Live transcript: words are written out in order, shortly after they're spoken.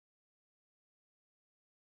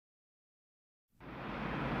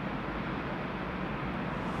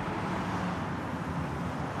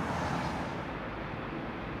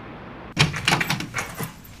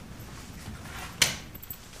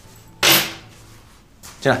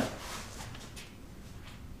进来。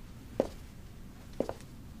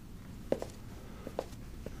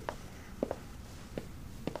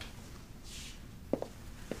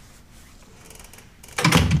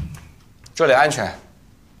这里安全，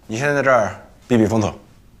你先在这儿避避风头。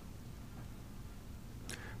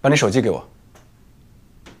把你手机给我。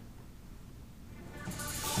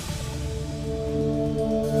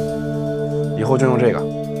以后就用这个。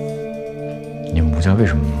你们吴家为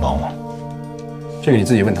什么帮我？这个你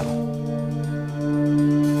自己问他吧。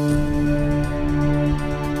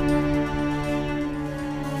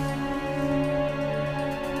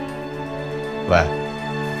喂，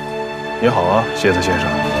你好啊，蝎子先生。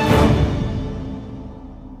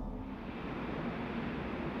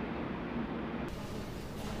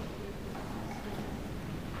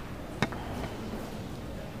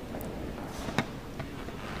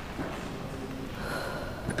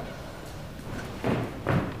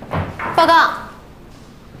报告。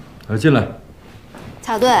进来。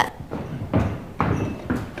曹队，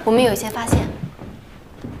我们有一些发现。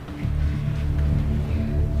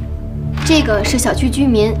这个是小区居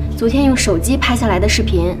民昨天用手机拍下来的视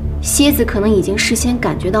频。蝎子可能已经事先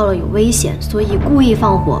感觉到了有危险，所以故意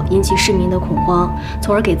放火，引起市民的恐慌，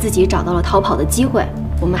从而给自己找到了逃跑的机会。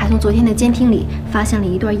我们还从昨天的监听里发现了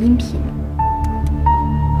一段音频。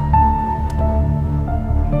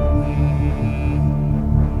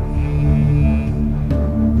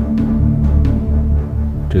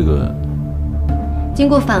 这个经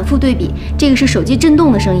过反复对比，这个是手机震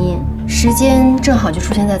动的声音，时间正好就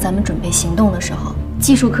出现在咱们准备行动的时候。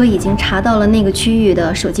技术科已经查到了那个区域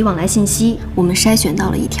的手机往来信息，我们筛选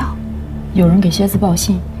到了一条，有人给蝎子报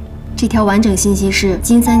信。这条完整信息是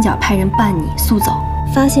金三角派人办你速走，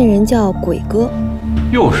发现人叫鬼哥，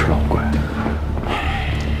又是老鬼。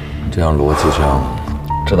这样逻辑上，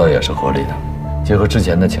这倒也是合理的。结合之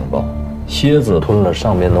前的情报，蝎子吞了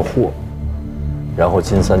上面的货。 然后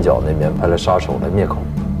金三角那边派了杀手来灭口。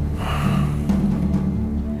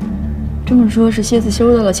这么说，是蝎子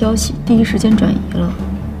收到了消息，第一时间转移了，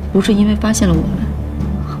不是因为发现了我们，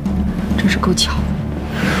真是够巧。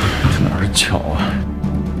这哪是巧啊？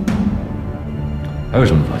还有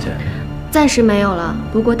什么发现？暂时没有了。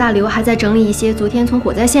不过大刘还在整理一些昨天从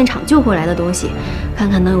火灾现场救回来的东西，看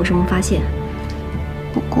看能有什么发现。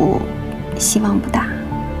不过希望不大。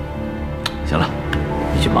行了，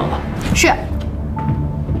你去忙吧。是。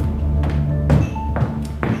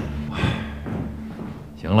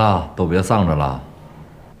 行了，都别丧着了，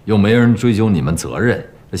又没人追究你们责任。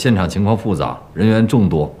这现场情况复杂，人员众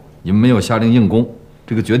多，你们没有下令硬攻，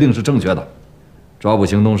这个决定是正确的。抓捕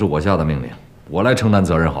行动是我下的命令，我来承担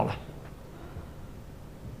责任好了。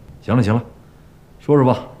行了行了，说说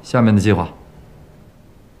吧，下面的计划。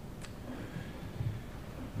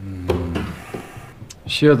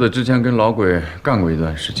蝎子之前跟老鬼干过一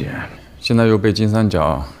段时间，现在又被金三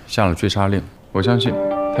角下了追杀令，我相信。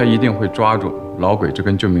 他一定会抓住老鬼这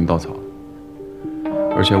根救命稻草，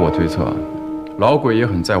而且我推测，老鬼也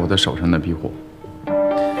很在乎他手上那批货。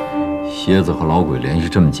蝎子和老鬼联系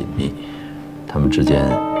这么紧密，他们之间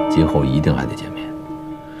今后一定还得见面。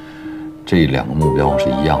这两个目标是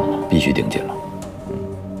一样的，必须盯紧了。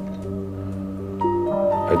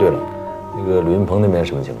哎，对了，那个吕云鹏那边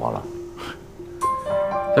什么情况了？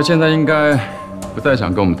他现在应该不再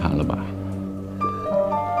想跟我们谈了吧？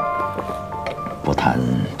 不谈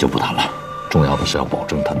就不谈了，重要的是要保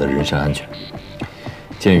证他的人身安全。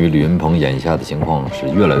鉴于李云鹏眼下的情况是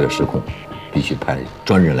越来越失控，必须派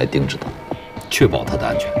专人来盯着他，确保他的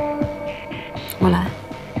安全。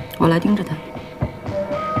我来盯着他。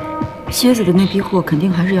蝎子的那批货肯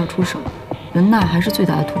定还是要出手，文娜还是最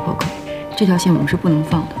大的突破口，这条线我们是不能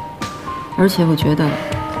放的。而且我觉得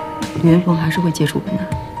李云鹏还是会接触文娜。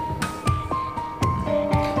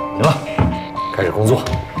行了，开始工作。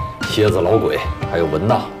 蝎子、老鬼，还有文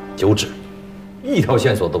娜、九指，一条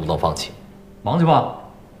线索都不能放弃，忙去吧。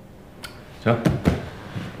行，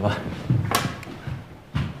走吧。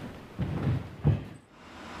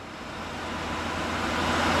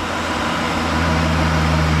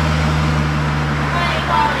欢迎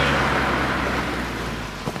光临，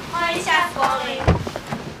欢迎下次光临。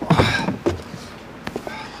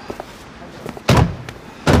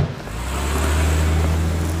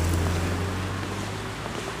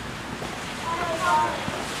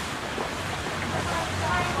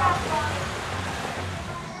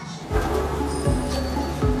 金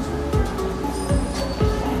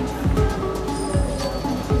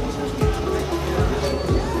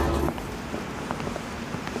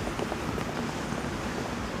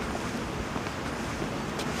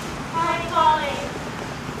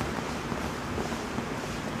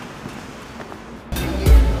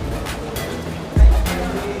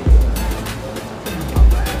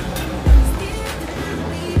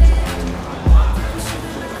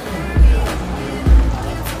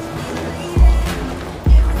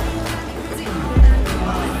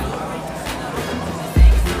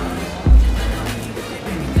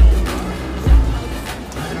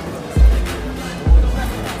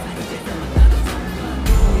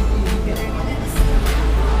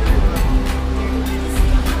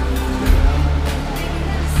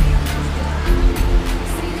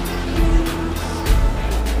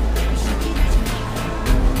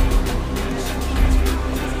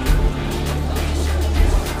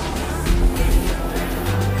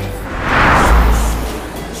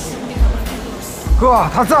哥，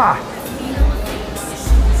他在。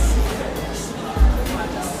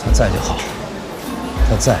他在就好，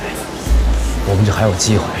他在，我们就还有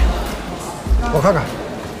机会。我看看。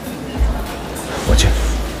我去。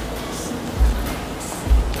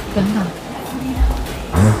等等，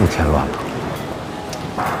咱们不添乱了。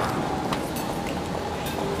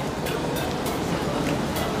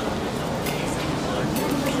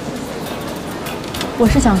我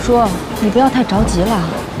是想说，你不要太着急了。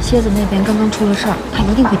蝎子那边刚刚出了事儿，他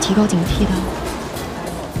一定会提高警惕的。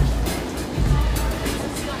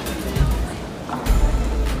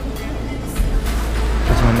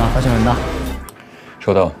发现人了，发现人了。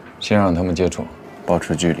收到，先让他们接触，保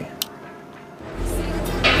持距离。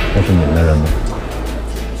那是你们的人吗？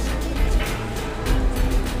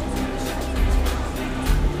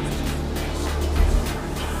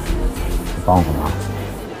帮我个忙。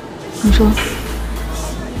你说。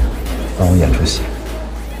帮我演出戏。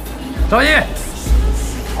张毅，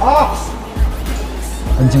好。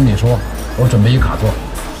跟经理说，我准备一卡座。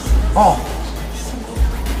哦。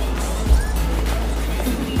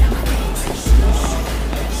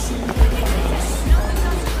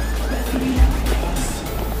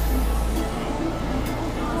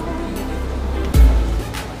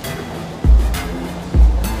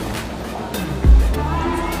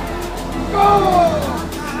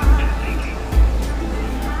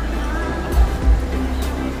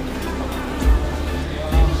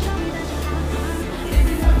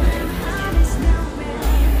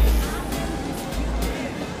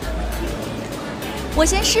我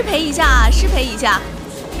先失陪一下啊，失陪一下。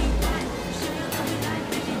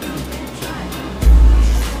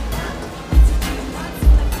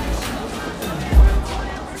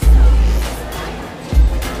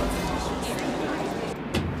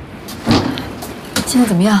现在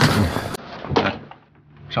怎么样？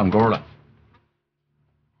上钩了。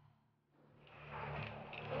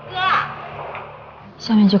哥，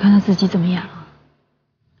下面就看他自己怎么演了。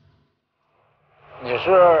你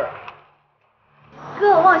是？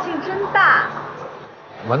哥忘性真大。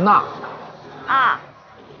文娜。啊。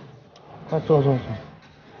快坐坐坐。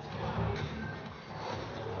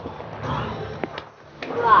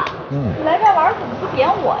哥，你来这玩怎么不点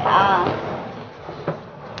我呀？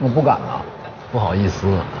我不敢呐，不好意思。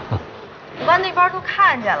我把那边都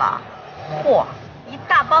看见了，嚯，一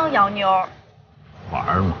大帮洋妞。玩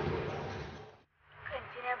嘛。可你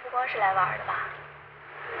今天不光是来玩的吧？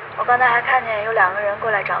我刚才还看见有2个人过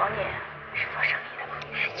来找你，是做生意的吧？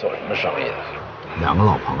是做什么生意的？2个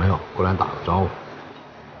老朋友过来打个招呼。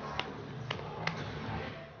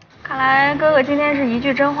看来哥哥今天是一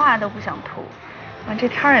句真话都不想吐，这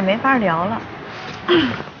天儿也没法聊了。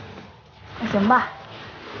那行吧，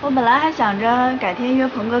我本来还想着改天约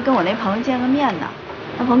鹏哥跟我那朋友见个面呢。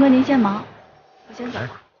那鹏哥您先忙，我先走了。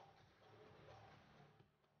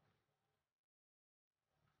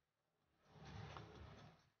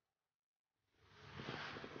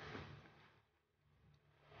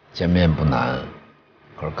见面不难，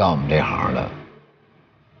可是干我们这行的，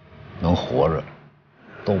能活着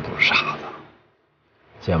都不是傻子。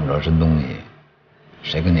见不着真东西，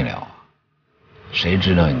谁跟你聊啊？谁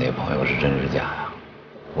知道你那朋友是真是假呀？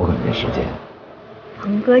我可没时间。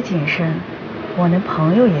鹏哥谨慎，我那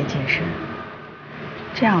朋友也谨慎。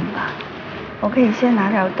这样吧，我可以先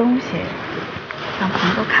拿点东西让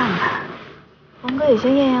鹏哥看看，鹏哥也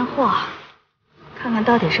先验验货，看看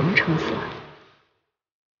到底什么成色。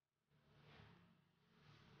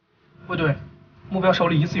不对，目标手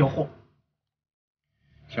里疑似有货。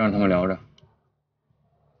先让他们聊着。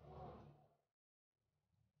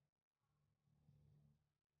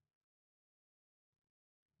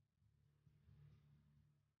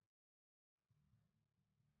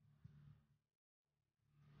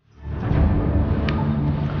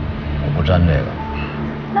我不沾这个。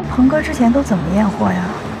那鹏哥之前都怎么验货呀？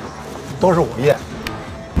都是我验。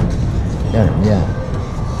验什么验？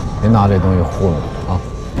别拿这东西糊弄我啊！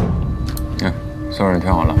所有人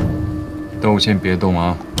听好了，都先别动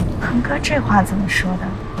啊！鹏哥这话怎么说的？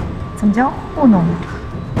怎么叫糊弄呢？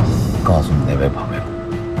告诉你那位朋友，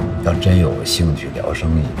要真有兴趣聊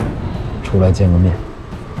生意，出来见个面，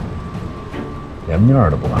连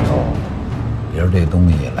面都不敢露，别人这东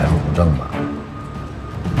西来路不正吧？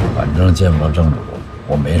反正见不着正主，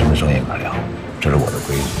我没什么生意可聊，这是我的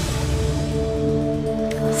规矩。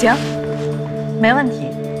行，没问题。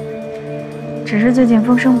只是最近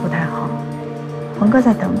风声不太好，鹏哥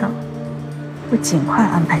再等等，我尽快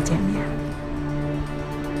安排见面。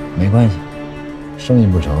没关系，生意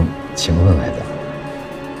不成，情分还在。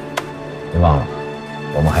别忘了，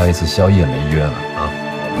我们还有一次宵夜没约呢啊！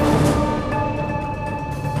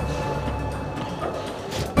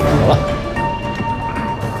走了。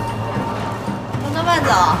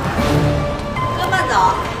走，哥慢走。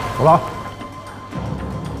走了。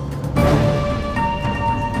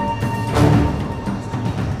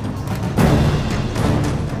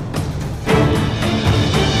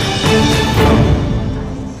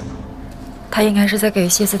他应该是在给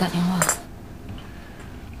蝎子打电话。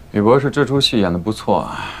吕博士这出戏演得不错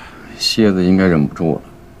啊，蝎子应该忍不住了。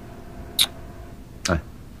哎，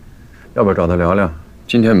要不要找他聊聊？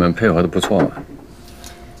今天你们配合的不错嘛。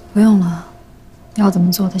不用了，要怎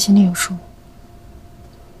么做他心里有数。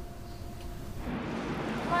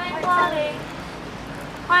欢迎光临，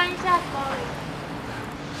欢迎下次光临。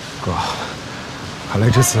哥，看来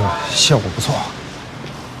这次效果不错。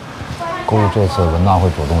估计这次文娜会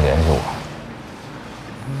主动联系我。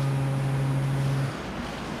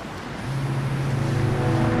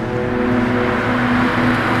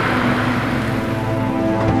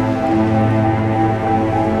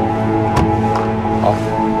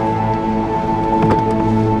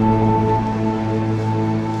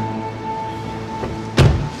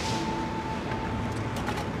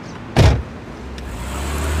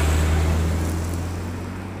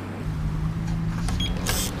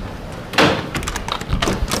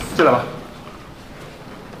进来吧。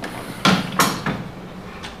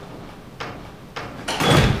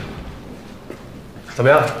怎么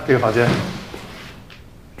样，这个房间？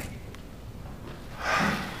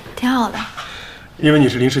挺好的。因为你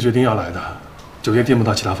是临时决定要来的，酒店订不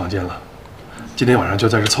到其他房间了。今天晚上就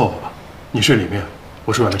在这凑合吧，你睡里面，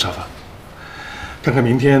我睡外面沙发。看看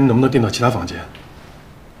明天能不能订到其他房间。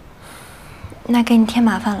那给你添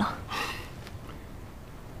麻烦了。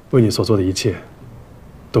为你所做的一切，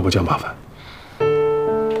都不叫麻烦。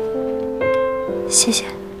谢谢。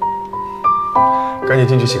赶紧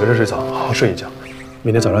进去洗个热水澡，好好睡一觉。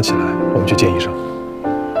明天早上起来，我们去见医生。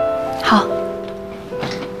好。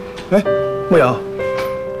哎，慕瑶，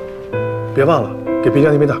别忘了给滨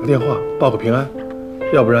江那边打个电话，报个平安，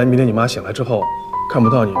要不然明天你妈醒来之后看不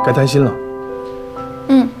到你，该担心了。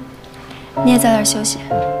嗯，你也早点休息。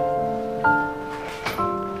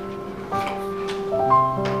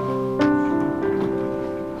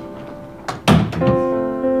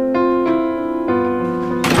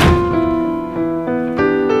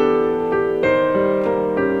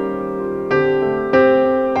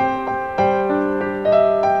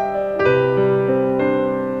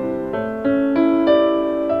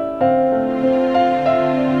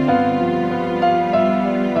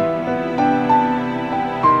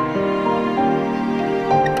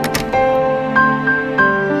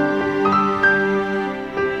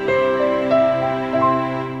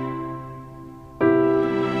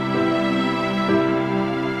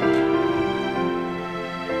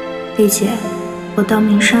丽姐，我到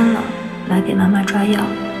名山了，来给妈妈抓药。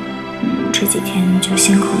这几天就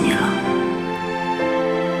辛苦你了。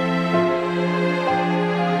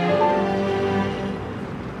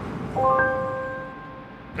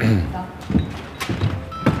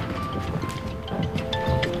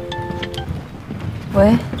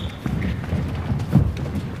喂，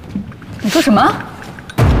你说什么？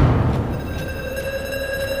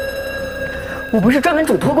我不是专门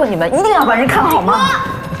嘱托过你们，一定要把人看好吗？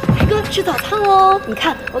海哥，吃早餐喽！你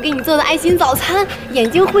看我给你做的爱心早餐，眼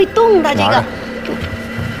睛会动的这个。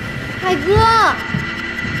海哥，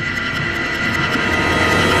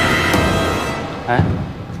哎，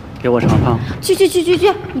给我尝尝。去，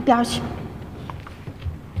一边去。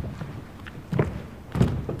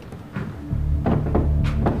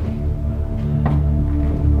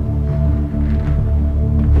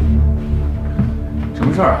什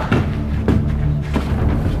么事儿啊？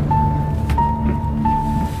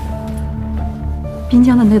滨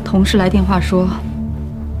江的那同事来电话说，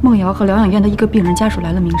梦瑶和疗养院的一个病人家属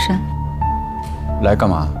来了名山。来干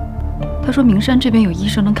嘛？他说名山这边有医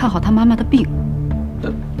生能看好他妈妈的病。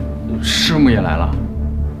师母也来了？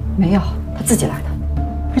没有，他自己来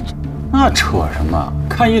的。那扯什么？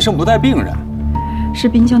看医生不带病人？是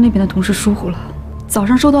滨江那边的同事疏忽了，早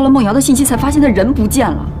上收到了梦瑶的信息，才发现他人不见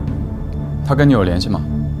了。他跟你有联系吗？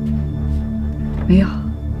没有，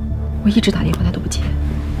我一直打电话他都不接。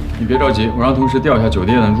你别着急，我让同事调一下酒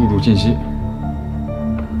店的入住信息。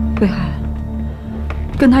魏海，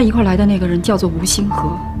跟他一块来的那个人叫做吴星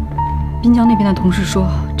河。滨江那边的同事说，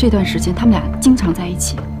这段时间他们俩经常在一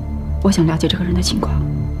起。我想了解这个人的情况。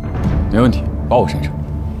没问题，包我身上。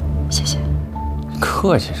谢谢。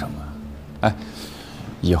客气什么？哎，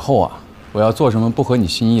以后啊，我要做什么不合你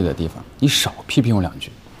心意的地方，你少批评我两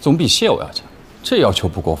句，总比谢我要强。这要求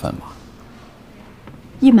不过分吧？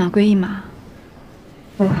一码归一码。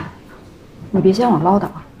魏海，你别嫌我唠叨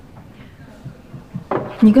啊。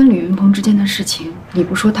你跟吕云鹏之间的事情，你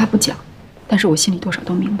不说他不讲，但是我心里多少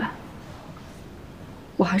都明白。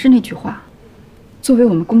我还是那句话，作为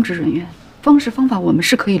我们公职人员，方式方法我们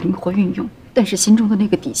是可以灵活运用，但是心中的那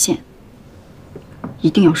个底线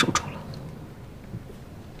一定要守住了。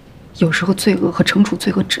有时候罪恶和惩处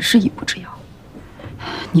罪恶只是一步之遥，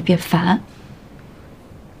你别烦，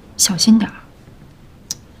小心点儿。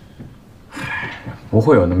不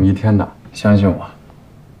会有那么一天的，相信我。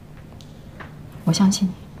我相信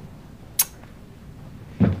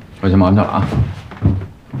你。我先忙去了啊。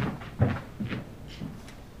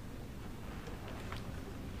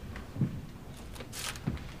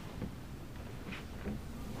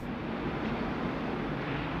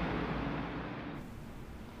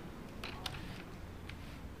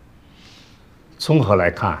综合来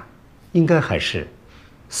看，应该还是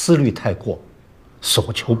思虑太过，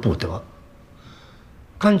所求不得，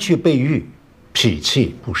肝气被郁，脾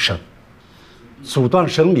气不升，阻断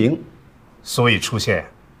神明，所以出现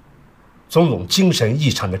种种精神异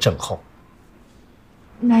常的症候。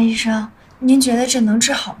那医生，您觉得这能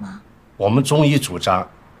治好吗？我们中医主张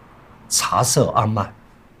察色安脉。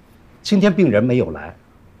今天病人没有来，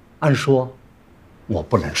按说我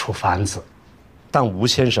不能出方子，但吴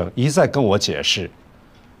先生一再跟我解释，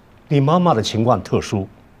你妈妈的情况特殊，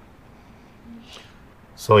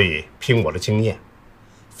所以凭我的经验，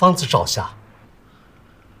方子照下。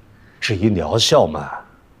至于疗效嘛，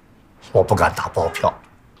我不敢打包票。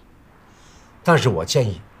但是我建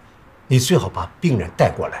议，你最好把病人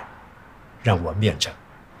带过来，让我面诊。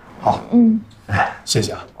好，谢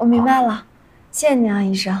谢啊。我明白了，谢谢您啊，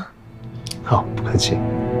医生。好，不客气。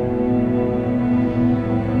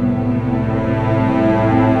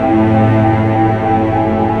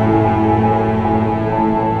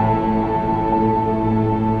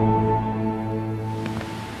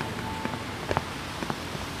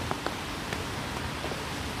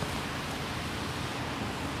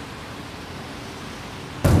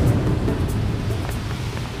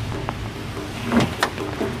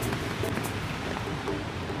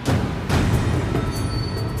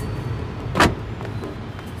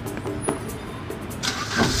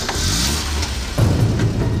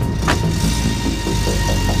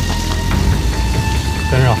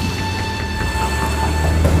跟上。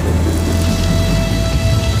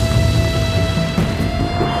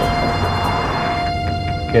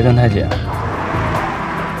别跟太紧。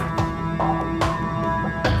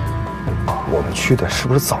我们去的是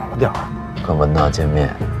不是早了点儿？跟文娜见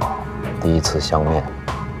面，第一次相面，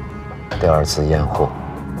第二次验货，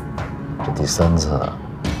这第三次，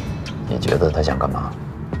你觉得他想干嘛？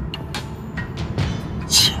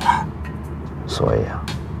钱。所以啊，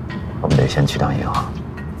我们得先去趟银行。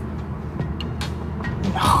你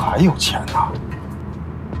还有钱呢？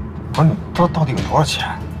不是你到底有多少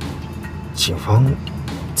钱？警方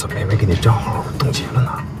怎么也没给你账号冻结了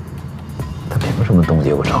呢？他凭什么冻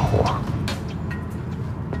结我账户啊？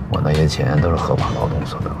我那些钱都是合法劳动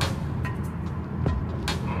所得。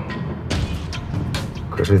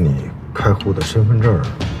可是你开户的身份证，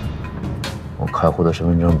我开户的身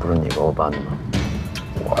份证不是你给我办的吗？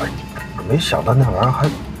我没想到那玩意儿还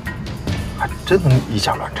真能以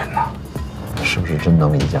假乱真呢。是不是真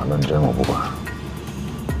能以假乱真我不管。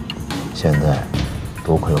现在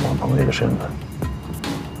多亏王鹏这个身份，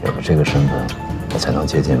有了这个身份，我才能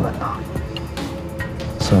接近文娜，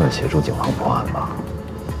算是协助警方破案吧。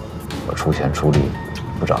我出钱出力，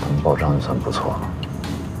不找他们报账就算不错了，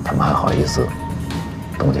他们还好意思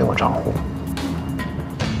冻结我账户？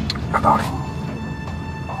有道理。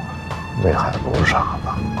魏海不是傻子，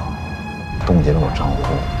冻结了我账户，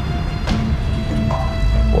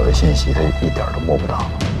我的信息他一点都摸不到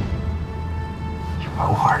了。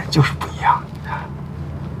文化人就是不一样。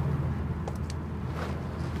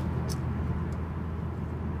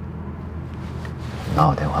拿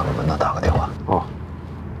我电话给文娜打个电话。哦。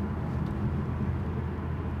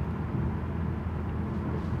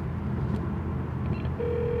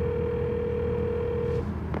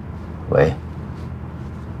喂，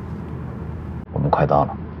我们快到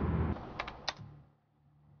了。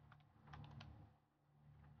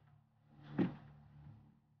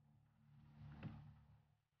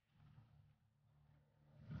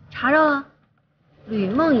查着了，吕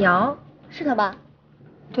梦瑶是他吧？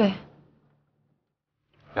对。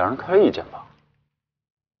两人开意见吧。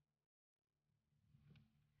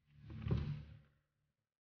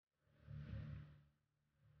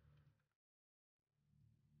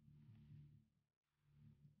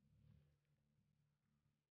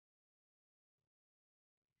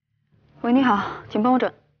喂，你好，请帮我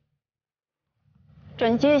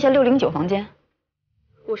转接一下609房间，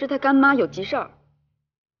我是他干妈，有急事儿。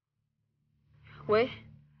喂，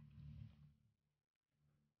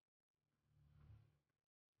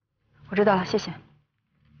我知道了，谢谢。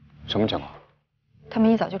什么情况？他们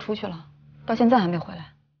一早就出去了，到现在还没回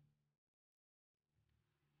来。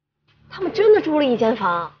他们真的住了一间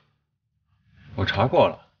房？我查过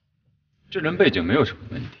了，这人背景没有什么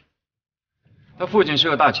问题。他父亲是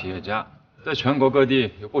个大企业家，在全国各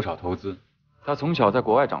地有不少投资。他从小在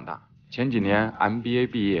国外长大，前几年 MBA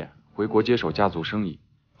毕业，回国接手家族生意。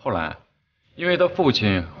后来，因为他父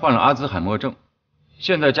亲患了阿兹海默症，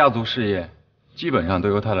现在家族事业基本上都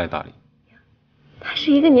由他来打理。他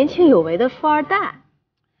是一个年轻有为的富二代。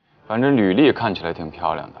反正履历看起来挺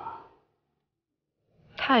漂亮的。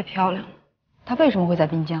太漂亮了。他为什么会在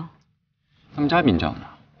滨江？他们家滨江呢？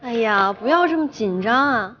哎呀，不要这么紧张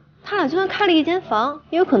啊！他俩就算开了一间房，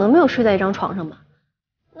也有可能没有睡在一张床上吧？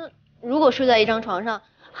那如果睡在一张床上，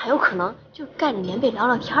还有可能就盖着棉被聊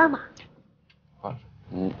聊天嘛。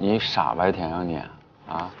你傻白甜啊你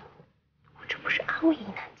啊！我这不是安慰一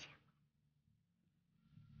难姐。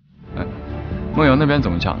哎，梦瑶那边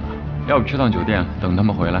怎么讲的？要不去趟酒店等他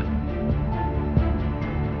们回来？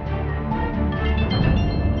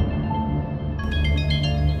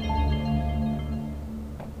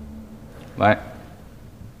喂。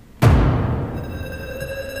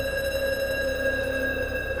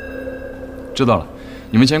知道了，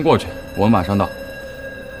你们先过去，我们马上到。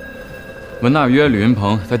文娜约吕云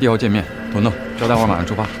鹏在地号见面，彤彤叫待会儿马上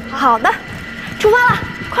出发。好的，出发了，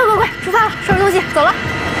快，出发了，收拾东西，走了。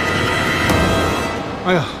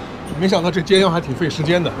哎呀，没想到这煎药还挺费时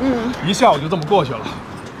间的，一下午就这么过去了。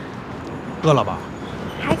饿了吧？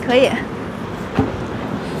还可以。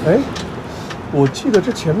哎，我记得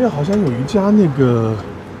这前面好像有一家那个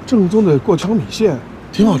正宗的过桥米线，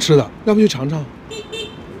挺好吃的，要不去尝尝？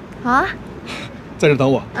好啊。在这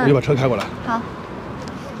等我，我就把车开过来。好。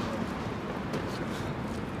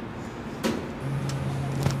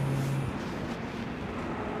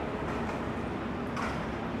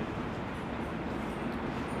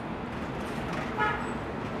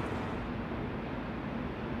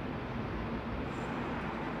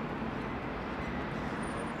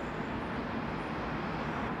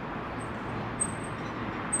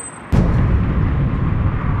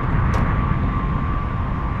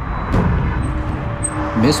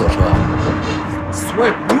没锁车啊？锁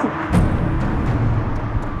也不用。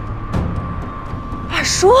二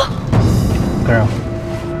叔，跟上。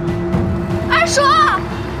二叔，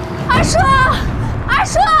二叔，二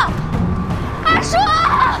叔，二叔！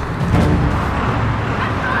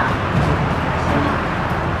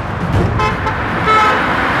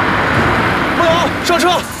梦瑶，上车！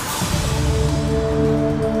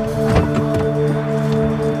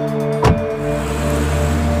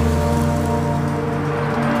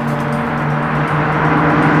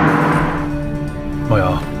梦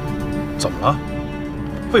瑶，怎么了？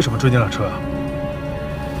为什么追那辆车啊？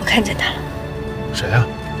我看见他了。谁呀？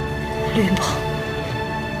吕云鹏。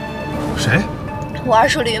谁？我二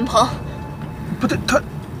叔吕云鹏。不对，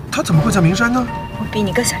他怎么会在名山呢？我比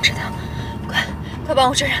你更想知道，快帮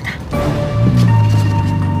我追上他！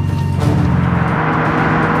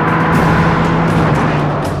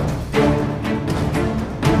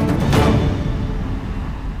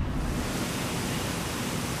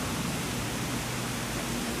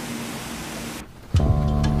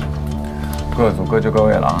各组各就各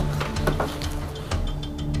位了啊。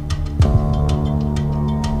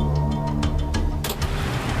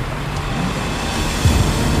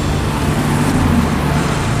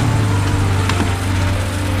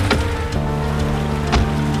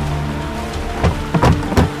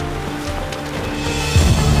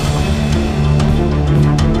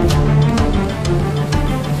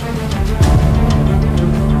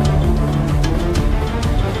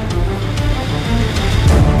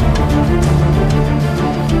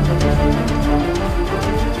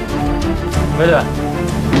回队。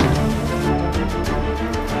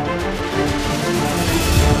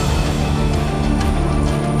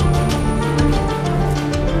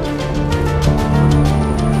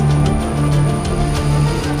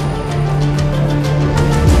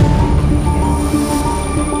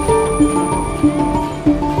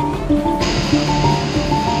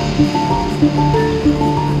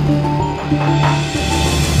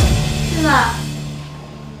进来。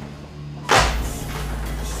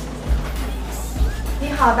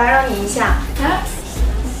好，打扰你一下。哎，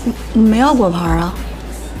你没要果盘啊？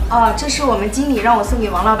哦，这是我们经理让我送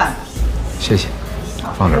给王老板的。谢谢，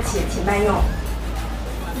放这儿吧。请慢用。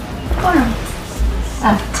放上。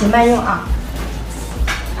啊，请慢用啊。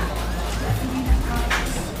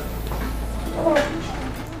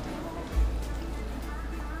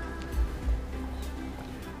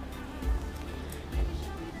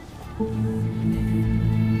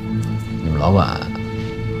你们老板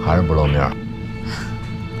还是不露面？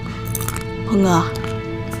鹏哥，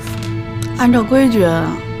按照规矩，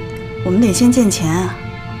我们得先见钱。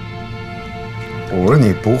我说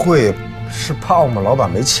你不会是怕我们老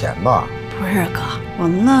板没钱吧？不是哥，我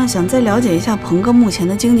们呢想再了解一下鹏哥目前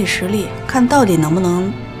的经济实力，看到底能不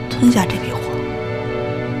能吞下这笔货。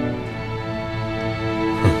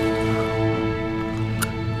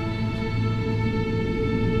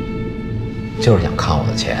就是想看我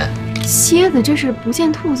的钱。蝎子这是不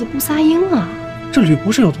见兔子不撒鹰啊！这吕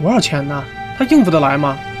博士有多少钱呢？他应付得来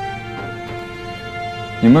吗？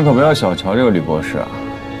你们可不要小瞧这个吕博士啊，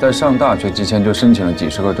在上大学之前就申请了几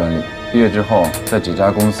十个专利，毕业之后在几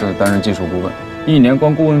家公司担任技术顾问，1年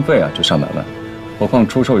光顾问费啊就上百万，何况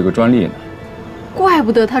出售一个专利呢？怪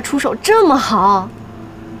不得他出手这么好。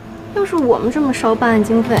要是我们这么烧办案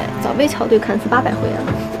经费，早被乔队砍死800回了。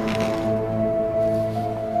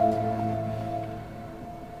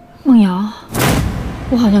梦瑶，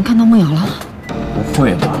我好像看到梦瑶了。不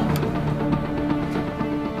会吧？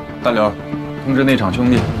大刘，通知内场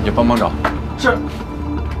兄弟也帮忙找。是。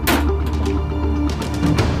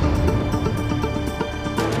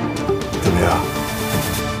怎么样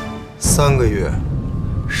？3个月，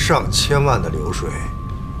上千万的流水，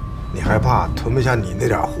你还怕囤不下你那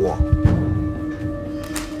点货？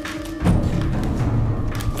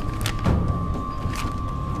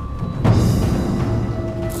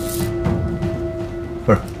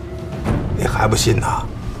不是，你还不信呐？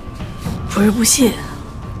不是不信，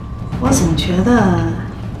我总觉得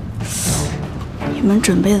你们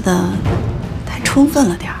准备的太充分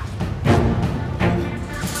了点儿。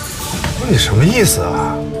你什么意思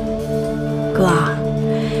啊？哥啊，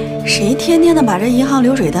谁天天的把这银行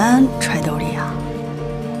流水单揣兜里啊？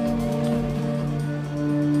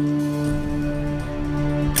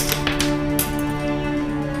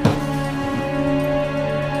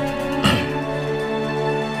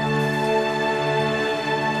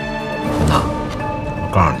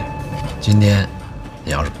我告诉你，今天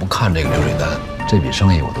你要是不看这个流水单，这笔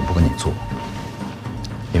生意我都不跟你做，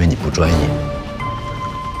因为你不专业。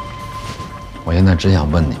我现在只想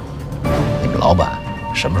问你，你们老板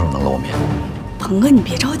什么时候能露面？鹏哥，你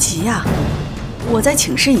别着急呀，我再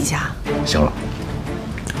请示一下。行了，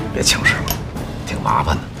别请示了，挺麻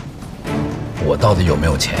烦的。我到底有没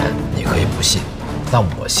有钱，你可以不信，但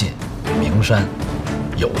我信，名山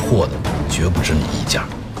有货的绝不止你一家。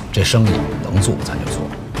这生意能做咱就做，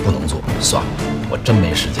不能做算了，我真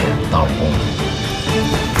没时间耽误工夫。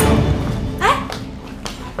哎，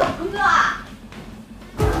鹏哥啊！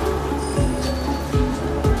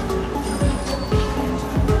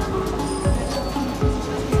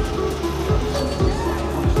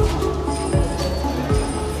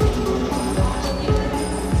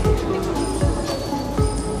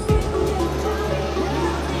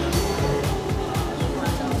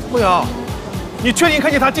梦瑶，你确定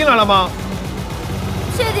看见他进来了吗？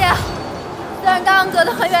确定。虽然刚刚隔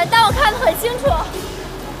得很远，但我看得很清楚。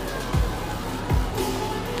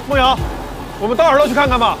梦瑶，我们到2楼去看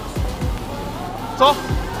看吧。走。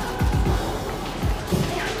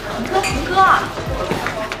鹏哥，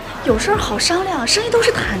有事好商量，生意都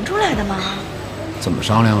是谈出来的嘛。怎么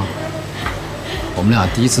商量啊？我们俩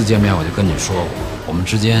第一次见面我就跟你说过，我们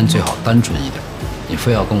之间最好单纯一点。你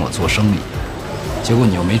非要跟我做生意，结果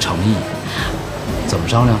你又没诚意，怎么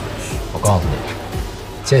商量？我告诉你，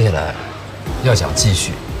接下来要想继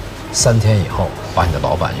续，3天以后把你的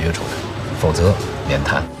老板约出来，否则免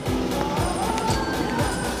谈。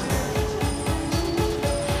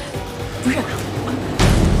不是，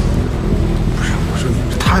我说你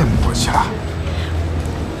这太磨叽了，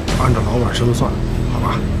按照老板说的算，好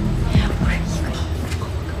吧？不是一个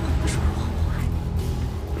我说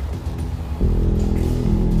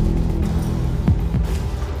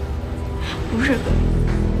不是。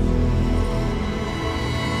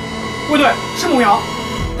卫队，是梦瑶，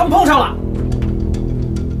他们碰上了。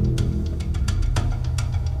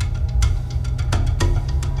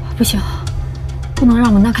不行，不能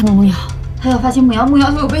让文娜看到梦瑶，她要发现梦瑶，梦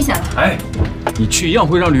瑶就有危险了。哎，你去一样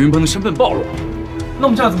会让吕云鹏的身份暴露。那我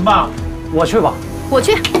们这样怎么办啊？我去吧。我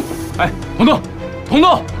去。哎，彤彤，彤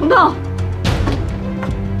彤，彤彤，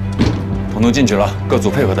彤彤进去了，各组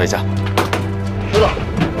配合他一下。知道。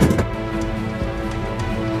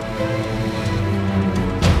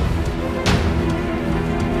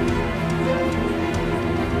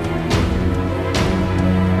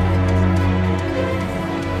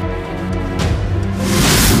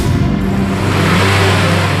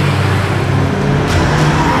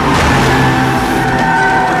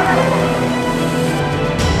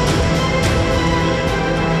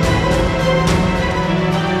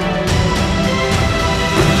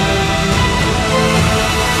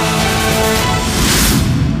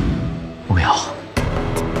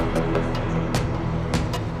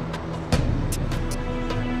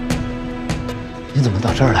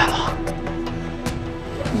这儿来了？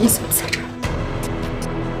你怎么在这儿？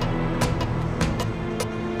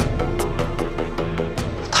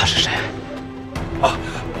他是谁？啊，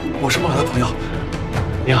我是梦瑶的朋友。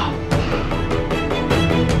你好。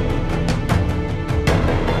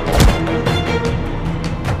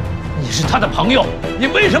你是他的朋友，你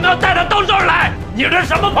为什么要带他到这儿来？你是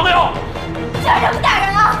什么朋友？叫什么大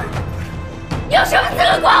人啊？你有什么资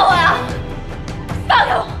格管我呀？放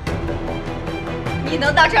开我！你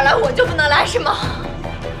能到这儿来，我就不能来是吗？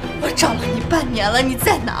我找了你半年了，你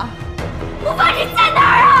在哪儿？我问你在哪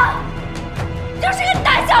儿啊？你就是个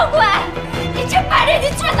胆小鬼！你这半年你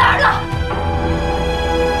去哪儿了？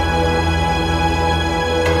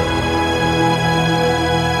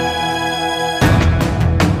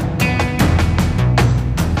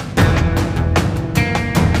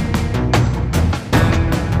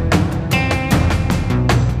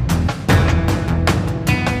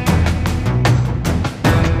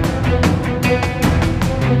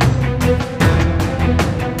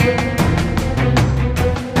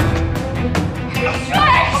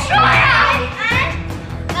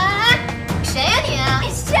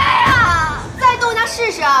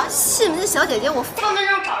信不信小姐姐我分分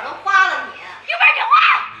钟找人花了你？有本事你花！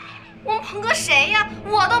我们鹏哥谁呀？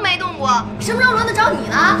我都没动过，什么时候轮得着你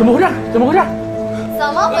呢？怎么回事？怎么回事？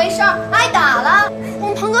怎么回事？挨打了？我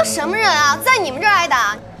们鹏哥什么人啊？在你们这儿挨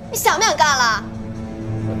打，你想不想干了？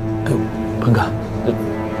哎呦，鹏哥，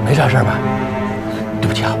没啥事吧？对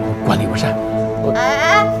不起啊，我管理不善。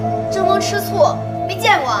哎，争风吃醋，没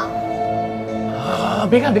见过。啊，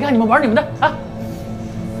别看，你们玩你们的啊。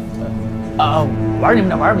玩你们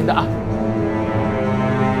的啊！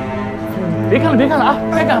别看了啊！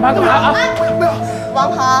该干嘛干嘛啊！不要，王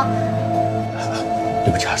鹏，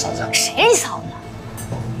对不起啊，嫂子。谁是你嫂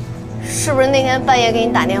子？是不是那天半夜给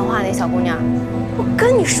你打电话那小姑娘？我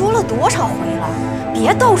跟你说了多少回了，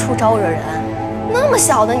别到处招惹人。那么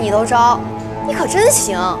小的你都招，你可真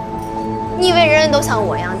行！你以为人人都像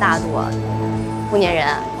我一样大度，不粘人？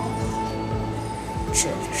真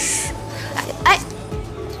是，哎。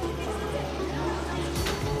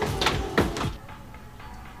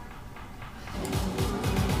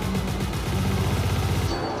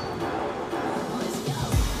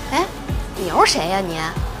牛谁呀你？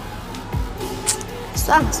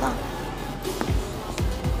算了，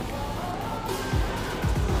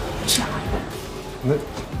这那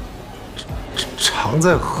常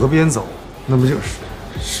在河边走，那不就是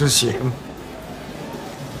湿鞋吗？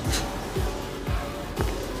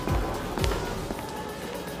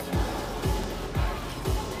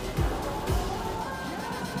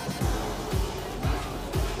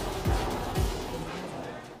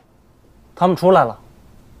他们出来了。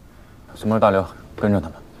什么时候大刘跟着他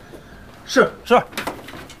们？是。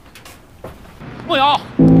梦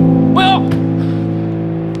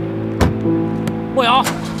瑶，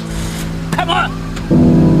开门！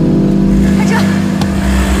开车！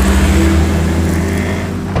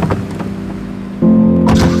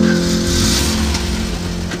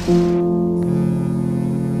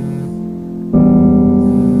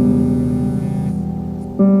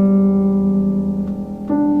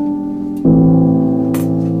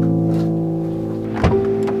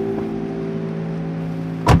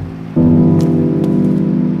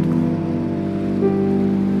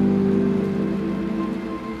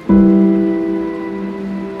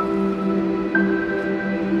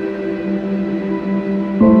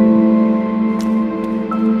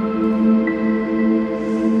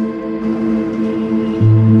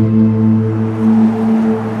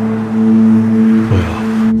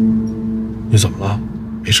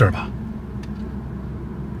没事吧？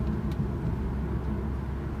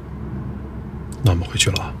那我们回去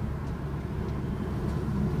了啊。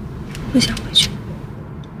不想回去。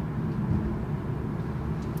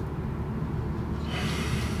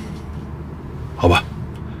好吧，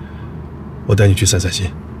我带你去散散心。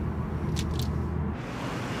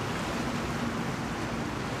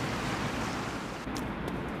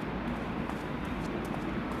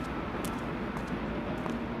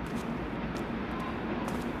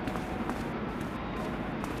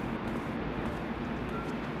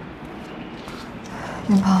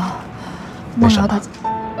云鹏，梦瑶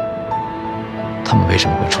他们为什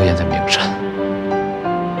么会出现在名山？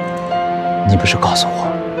你不是告诉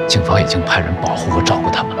我，警方已经派人保护和照顾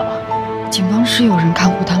他们了吗？警方是有人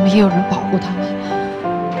看护他们，也有人保护他们。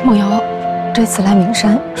梦瑶这次来名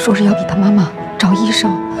山，说是要给他妈妈找医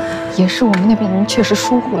生，也是我们那边的人确实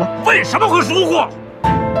疏忽了。为什么会疏忽？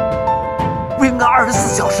不应该24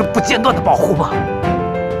小时不间断的保护吗？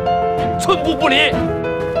寸步不离。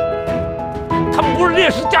他们不是烈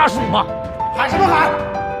士家属吗？喊什么喊？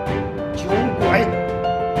酒鬼！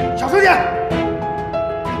小声点。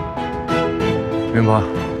云鹏，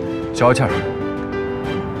消消气儿。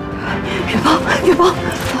云鹏，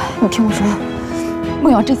你听我说，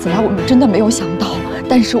梦瑶这次来我们真的没有想到，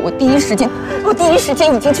但是我第一时间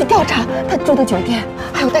已经去调查他住的酒店，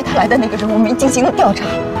还有带他来的那个人，我们进行了调查，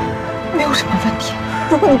没有什么问题。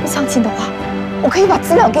如果你不相信的话，我可以把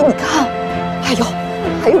资料给你看。还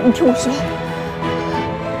有，你听我说，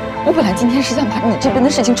我本来今天是想把你这边的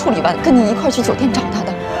事情处理完，跟你一块去酒店找他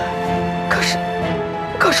的。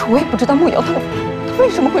可是我也不知道梦瑶他为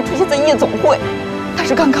什么会出现在夜总会。但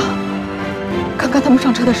是刚刚他们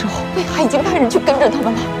上车的时候，魏海已经派人去跟着他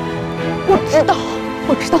们了。我知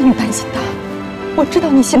道你担心他，我知道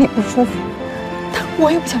你心里不舒服，但我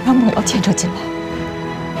也不想让梦瑶牵扯进来。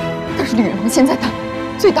但是李云鹏，现在他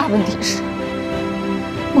最大问题是，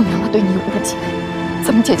梦瑶对你有误解，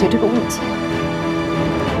怎么解决这个误解？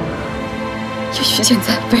也许现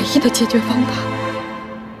在唯一的解决方法，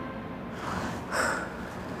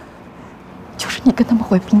就是你跟他们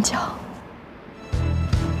回滨江。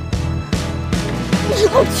你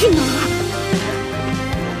要去哪儿？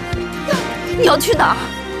你要去哪儿？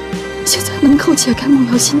现在能够解开梦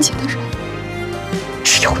瑶心结的人，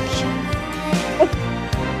只有你。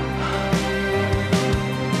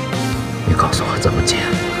你告诉我怎么解？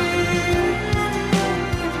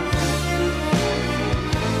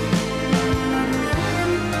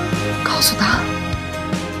告诉他，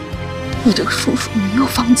你这个叔叔没有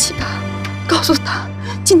放弃他。告诉他，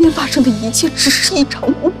今天发生的一切只是一场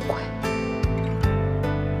误会。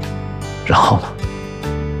然后呢？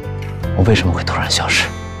我为什么会突然消失？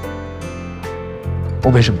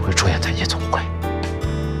我为什么会出现在夜总会？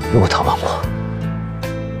如果他问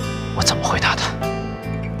我怎么回答他？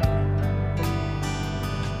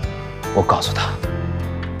我告诉他，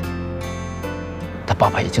他爸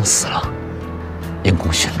爸已经死了，因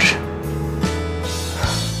公殉职，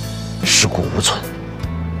尸骨无存，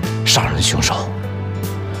杀人凶手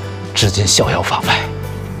至今逍遥法外。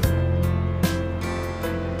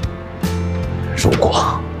如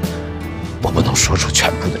果我不能说出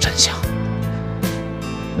全部的真相，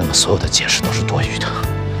那么所有的解释都是多余的。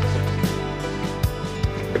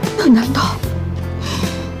那难道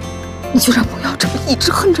你就让梦瑶这么一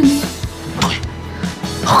直恨着你？对，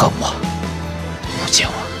恨我，不接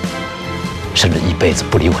我，甚至一辈子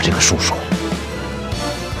不理我这个叔叔。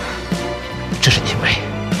这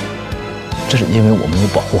是因为我没有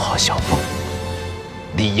保护好小梦，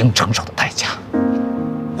理应承受的代价。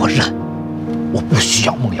我认。我不需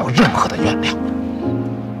要梦瑶任何的原谅，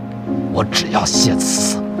我只要谢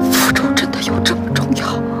此。复仇真的有这么重要？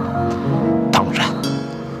当然，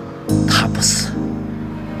他不死，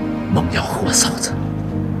梦瑶和我嫂子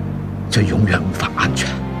就永远无法安全。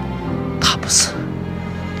他不死，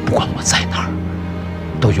不管我在哪儿，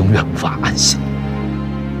都永远无法安心。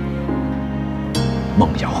梦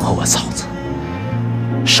瑶和我嫂子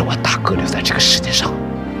是我大哥留在这个世界上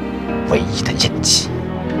唯一的印记。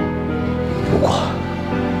如果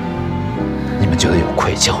你们觉得有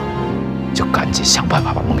愧疚，就赶紧想办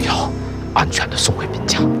法把梦瑶安全地送回滨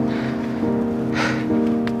江。